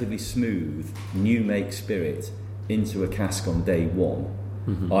 relatively smooth, new make spirit into a cask on day one,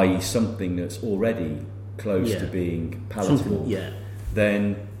 i.e. something that's already close to being palatable,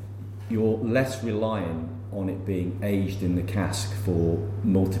 then you're less reliant on it being aged in the cask for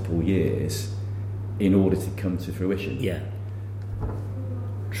multiple years in order to come to fruition. Yeah.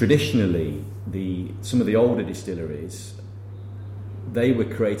 Traditionally, some of the older distilleries, they were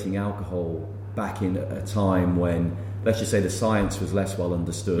creating alcohol back in a time when, let's just say, the science was less well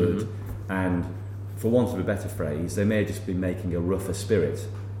understood, and for want of a better phrase, they may have just been making a rougher spirit.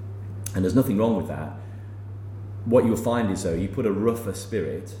 And there's nothing wrong with that. What you'll find is, though, you put a rougher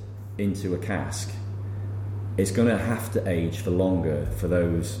spirit into a cask, it's going to have to age for longer for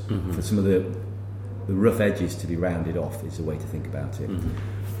those, for some of the rough edges to be rounded off, is a way to think about it.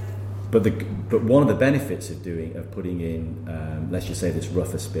 But one of the benefits of putting in, let's just say, this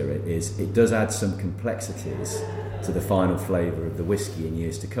rougher spirit is it does add some complexities to the final flavour of the whiskey in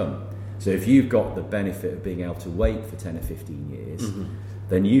years to come. So if you've got the benefit of being able to wait for 10 or 15 years,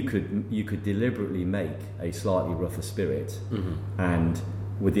 then you could deliberately make a slightly rougher spirit, and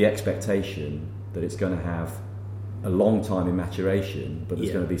with the expectation that it's going to have a long time in maturation, but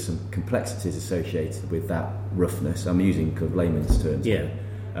there's going to be some complexities associated with that roughness. I'm using kind of layman's terms.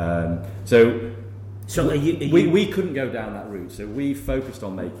 We couldn't go down that route, so we focused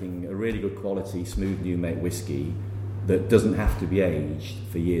on making a really good quality, smooth new make whiskey that doesn't have to be aged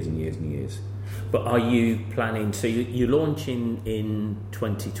for years and years and years. But are you planning, so you're launching in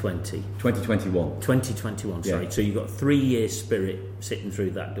 2020? 2021, sorry. So you've got a 3-year spirit sitting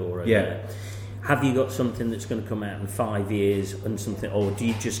through that door over there. Have you got something that's going to come out in 5 years and something, or do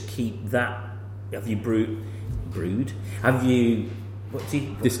you just keep that? Have you brewed? Have you...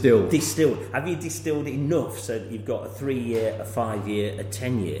 Distilled. Have you distilled enough so that you've got a 3-year, a 5-year, a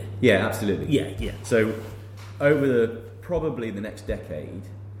 10-year? Yeah, absolutely. Yeah. So over probably the next decade,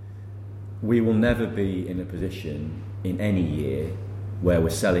 we will never be in a position in any year where we're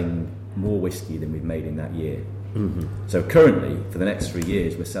selling more whiskey than we've made in that year. So currently, for the next 3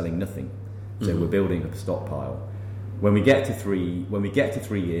 years, we're selling nothing. So we're building up a stockpile. When we get to 3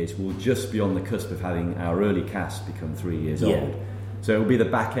 years, we'll just be on the cusp of having our early cask become 3 years old. So it'll be the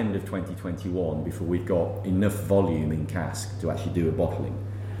back end of 2021 before we've got enough volume in cask to actually do a bottling.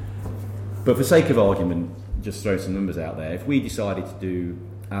 But for sake of argument, just throw some numbers out there. If we decided to do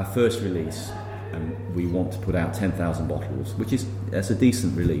our first release and we want to put out 10,000 bottles, that's a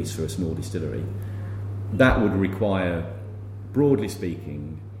decent release for a small distillery, that would require, broadly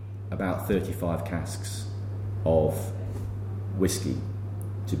speaking, about 35 casks of whiskey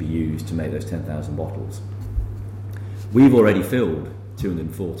to be used to make those 10,000 bottles. We've already filled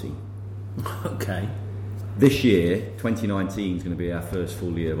 240. Okay. This year, 2019, is going to be our first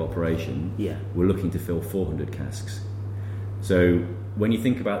full year of operation. We're looking to fill 400 casks. So when you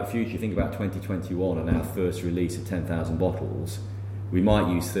think about the future, you think about 2021 and our first release of 10,000 bottles, we might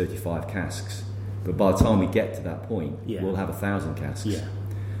use 35 casks. But by the time we get to that point, we'll have 1,000 casks.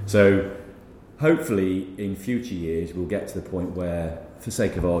 So hopefully in future years, we'll get to the point where, for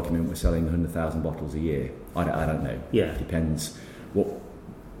sake of argument, we're selling 100,000 bottles a year. I don't know. It depends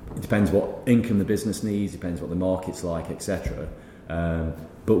what income the business needs, depends what the market's like, etc.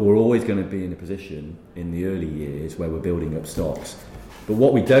 But we're always going to be in a position in the early years where we're building up stocks. But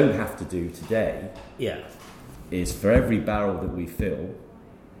what we don't have to do today is, for every barrel that we fill,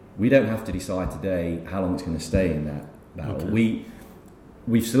 we don't have to decide today how long it's going to stay in that barrel.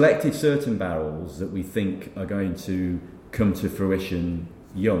 We've selected certain barrels that we think are going to come to fruition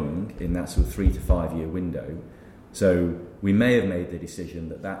young in that sort of 3 to 5 year window. So we may have made the decision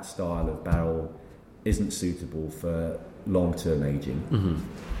that style of barrel isn't suitable for long-term aging.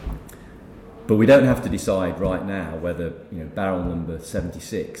 But we don't have to decide right now whether barrel number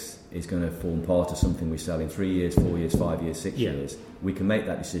 76 is going to form part of something we sell in 3 years, 4 years, 5 years, 6 years. We can make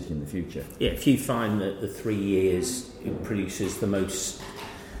that decision in the future. Yeah, if you find that the 3 years it produces the most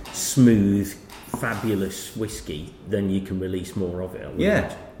smooth, fabulous whiskey, then you can release more of it.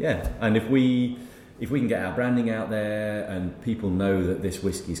 Yeah. And if we can get our branding out there and people know that this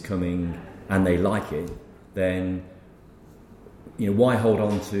whiskey is coming and they like it, then why hold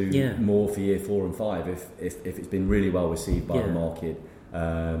on to more for year 4 and 5 if it's been really well received by the market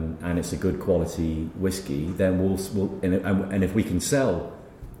and it's a good quality whiskey? Then we'll and if we can sell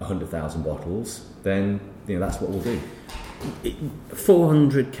 100,000 bottles, then that's what we'll do.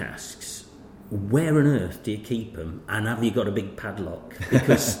 400 casks. Where on earth do you keep them? And have you got a big padlock?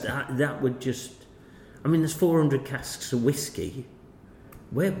 Because that would just... I mean, there's 400 casks of whiskey.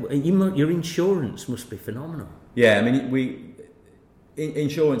 Your insurance must be phenomenal. Yeah, I mean,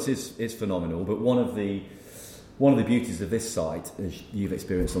 insurance is phenomenal, but one of the beauties of this site, as you've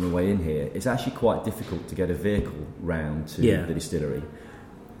experienced on the way in here, it's actually quite difficult to get a vehicle round to the distillery.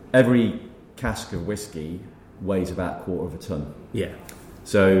 Every cask of whiskey weighs about 1/4 ton. Yeah.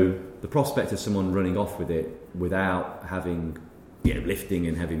 So the prospect of someone running off with it without having lifting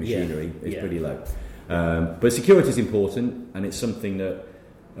and heavy machinery is pretty low. But security is important, and it's something that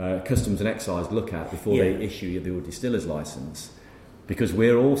Customs and Excise look at before they issue your distiller's license, because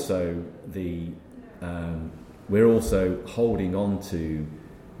we're also holding on to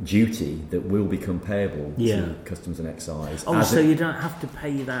duty that will become payable to Customs and Excise. Oh, so you don't have to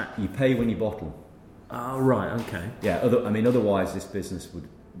pay that? You pay when you bottle. Oh, right, okay. Yeah, otherwise this business would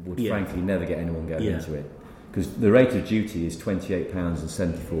frankly never get anyone going into it. Because the rate of duty is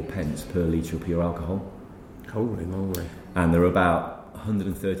 £28.74 per litre of pure alcohol. Holy moly. And there are about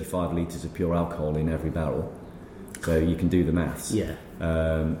 135 litres of pure alcohol in every barrel. So you can do the maths. Yeah.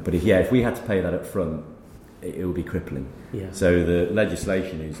 But if we had to pay that up front, it would be crippling. Yeah. So the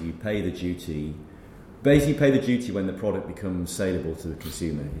legislation is you pay the duty... Basically, pay the duty when the product becomes saleable to the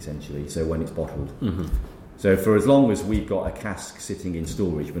consumer, essentially, so when it's bottled. Mm-hmm. So for as long as we've got a cask sitting in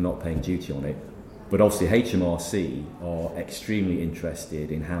storage, we're not paying duty on it. But obviously HMRC are extremely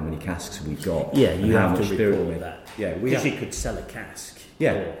interested in how many casks we've got. Yeah, you have to report that. Yeah, because you could sell a cask.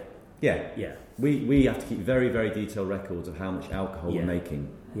 Yeah. We have to keep very, very detailed records of how much alcohol we're making.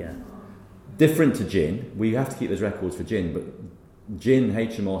 Yeah. Different to gin, we have to keep those records for gin, but gin,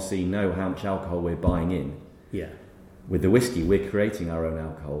 HMRC know how much alcohol we're buying in. Yeah. With the whiskey, we're creating our own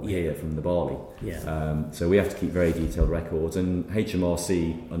alcohol here from the barley. Yeah. So we have to keep very detailed records, and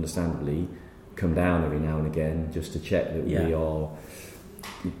HMRC, understandably, come down every now and again just to check that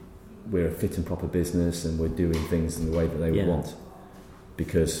we're a fit and proper business and we're doing things in the way that they would want,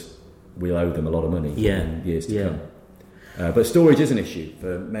 because we'll owe them a lot of money in years to come. But storage is an issue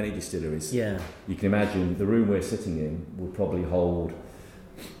for many distilleries. Yeah. You can imagine the room we're sitting in will probably hold,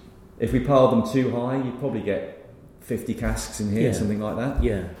 if we piled them too high, you'd probably get 50 casks in here, something like that.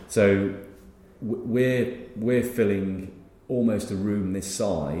 Yeah. So we're filling almost a room this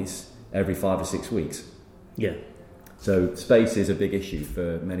size every 5 or 6 weeks. Yeah. So space is a big issue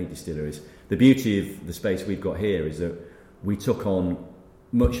for many distilleries. The beauty of the space we've got here is that we took on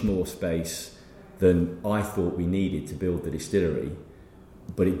much more space than I thought we needed to build the distillery,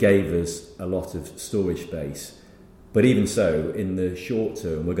 but it gave us a lot of storage space. But even so, in the short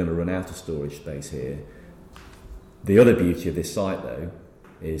term, we're going to run out of storage space here. The other beauty of this site, though,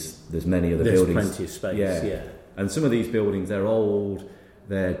 is there's many other buildings. There's plenty of space, yeah. And some of these buildings, they're old,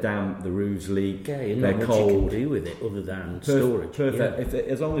 they're damp, the roofs leak, they're not cold. Much you can do with it other than storage. Perfect.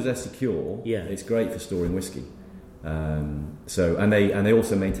 As long as they're secure, it's great for storing whiskey. And they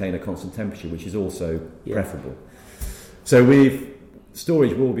also maintain a constant temperature, which is also preferable. So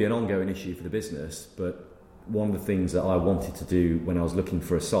storage will be an ongoing issue for the business, but one of the things that I wanted to do when I was looking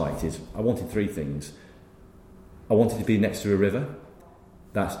for a site is I wanted 3 things. I wanted to be next to a river.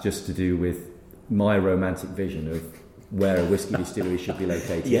 That's just to do with my romantic vision of where a whiskey distillery should be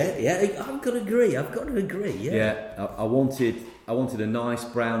located. I've got to agree. I wanted a nice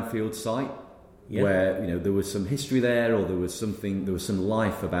brownfield site. Yeah. Where there was some history there, or there was some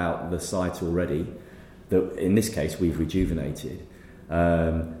life about the site already that in this case we've rejuvenated,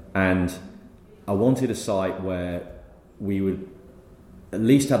 and I wanted a site where we would at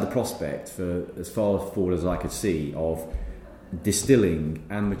least have the prospect for as far forward as I could see of distilling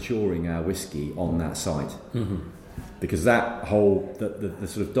and maturing our whiskey on that site. Mm-hmm. Because that whole the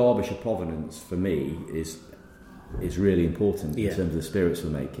sort of Derbyshire provenance for me is really important in terms of the spirits we're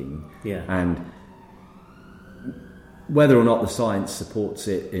making. Yeah. And whether or not the science supports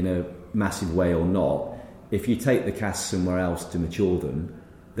it in a massive way or not, if you take the casks somewhere else to mature them,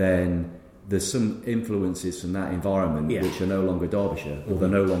 then there's some influences from that environment which are no longer Derbyshire, or they're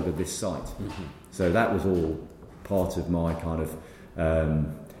no longer this site. So that was all part of my kind of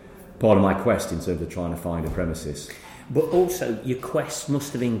part of my quest in terms of trying to find a premises. But also, your quest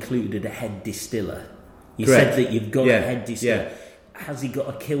must have included a head distiller. You Correct. said that you've got a head distiller. Yeah. Has he got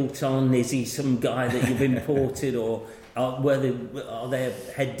a kilt on? Is he some guy that you've imported, or are there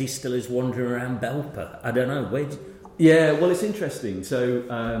head distillers wandering around Belper? I don't know. Yeah, well, it's interesting. So,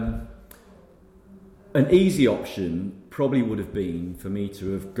 an easy option probably would have been for me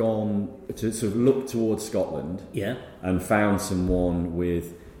to have gone to sort of look towards Scotland, and found someone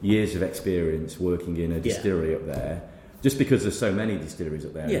with years of experience working in a distillery up there. Just because there's so many distilleries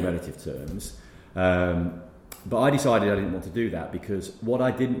up there in relative terms. But I decided I didn't want to do that, because what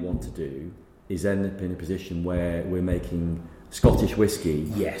I didn't want to do is end up in a position where we're making Scottish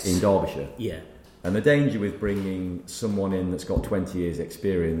whiskey in Derbyshire. Yeah. And the danger with bringing someone in that's got 20 years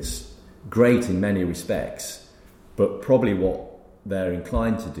experience, great in many respects, but probably what they're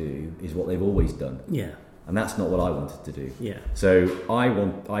inclined to do is what they've always done. Yeah. And that's not what I wanted to do. Yeah. So I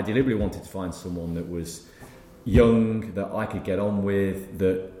deliberately wanted to find someone that was young, that I could get on with,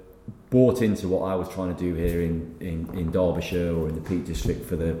 that bought into what I was trying to do here in Derbyshire or in the Peak District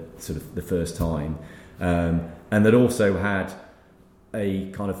for the sort of the first time, and that also had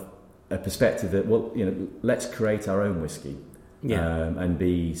a kind of a perspective that, well, you know, let's create our own whiskey, and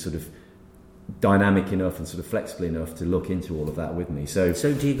be sort of dynamic enough and sort of flexible enough to look into all of that with me. So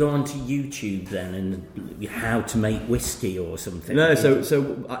do you go onto YouTube then and how to make whiskey or something? No, so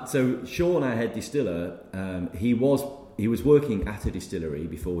Sean, our head distiller, he was working at a distillery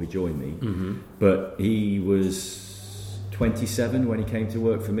before he joined me, but he was 27 when he came to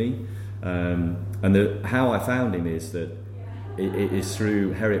work for me, and how I found him is that it is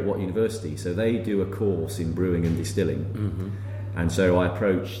through Heriot-Watt University. So they do a course in brewing and distilling, and so I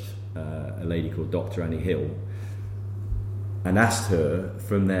approached a lady called Dr. Annie Hill and asked her,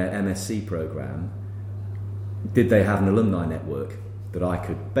 from their MSc program, did they have an alumni network that I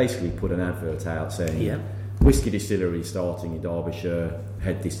could basically put an advert out saying whiskey distillery starting in Derbyshire,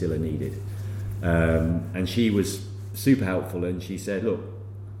 head distiller needed, and she was super helpful, and she said, look,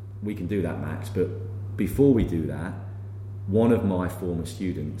 we can do that, Max, but before we do that, one of my former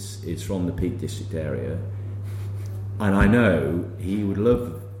students is from the Peak District area, and I know he would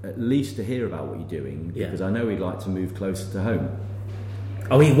love at least to hear about what you're doing, because I know he'd like to move closer to home.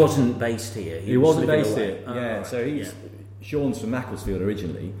 Oh, he wasn't based here. He wasn't based away. here. Yeah, right. So Sean's from Macclesfield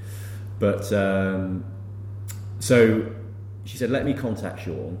originally, but so she said, let me contact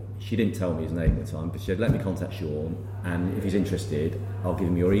Sean. She didn't tell me his name at the time, but she said, let me contact Sean, and if he's interested, I'll give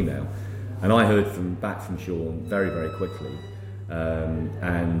him your email. And I heard back from Sean very, very quickly,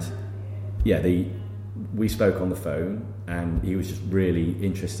 and we spoke on the phone, and he was just really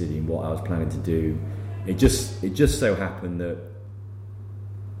interested in what I was planning to do. It just so happened that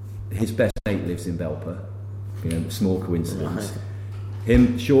his best mate lives in Belper. You know, small coincidence.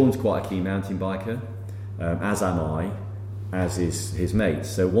 Right. Sean's quite a keen mountain biker, as am I, as is his mate.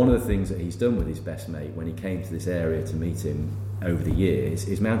 So one of the things that he's done with his best mate when he came to this area to meet him over the years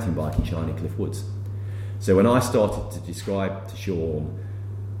is mountain biking Shining Cliff Woods. So when I started to describe to Sean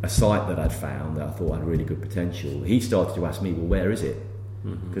a site that I'd found that I thought had really good potential, he started to ask me, well, where is it?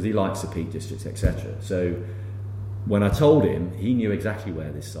 Because he likes the Peak Districts, etc. So when I told him, he knew exactly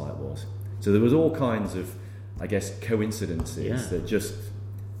where this site was. So there was all kinds of, I guess, coincidences that just,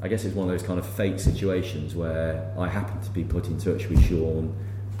 I guess it's one of those kind of fate situations where I happened to be put in touch with Sean.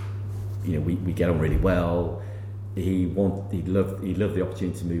 You know, we get on really well. He'd love the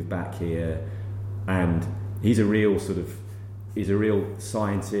opportunity to move back here, and he's a real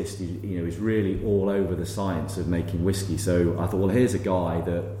scientist. He's really all over the science of making whiskey. So I thought, well, here's a guy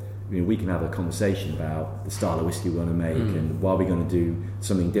that, you know, we can have a conversation about the style of whiskey we want to make, and why we're going to do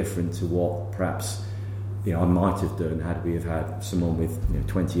something different to what perhaps, you know, I might have done had we have had someone with, you know,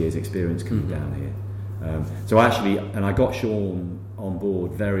 20 years experience coming down here. So I got Sean on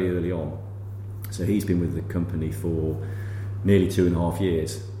board very early on. So he's been with the company for nearly 2.5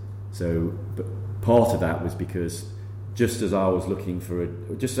 years. So, but part of that was because just as I was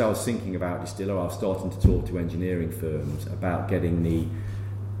thinking about distiller, I was starting to talk to engineering firms about getting the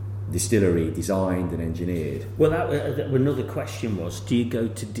distillery designed and engineered. Well, another question was, do you go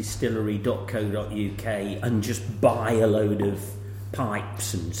to distillery.co.uk and just buy a load of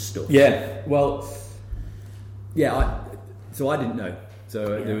pipes and stuff? Yeah, well, so I didn't know.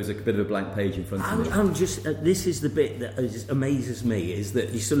 So there was a bit of a blank page in front of me. I'm just, this is the bit that amazes me, is that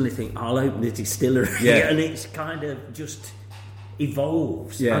you suddenly think, I'll open a distillery, and it's kind of just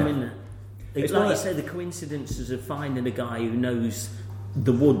evolves. Yeah. I mean, It's like like you say, the coincidences of finding a guy who knows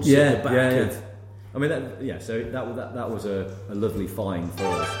the woods yeah, at the back yeah. of... I mean, so that was a lovely find for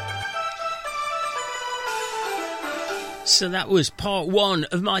us. So that was part one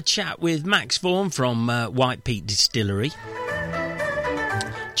of my chat with Max Vaughan from White Peak Distillery.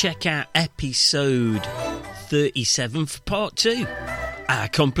 Check out episode 37 for part two. How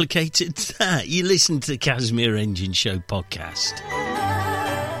complicated is that? You listen to the Casimir Engine Show podcast.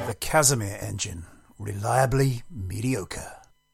 The Casimir Engine. Reliably mediocre.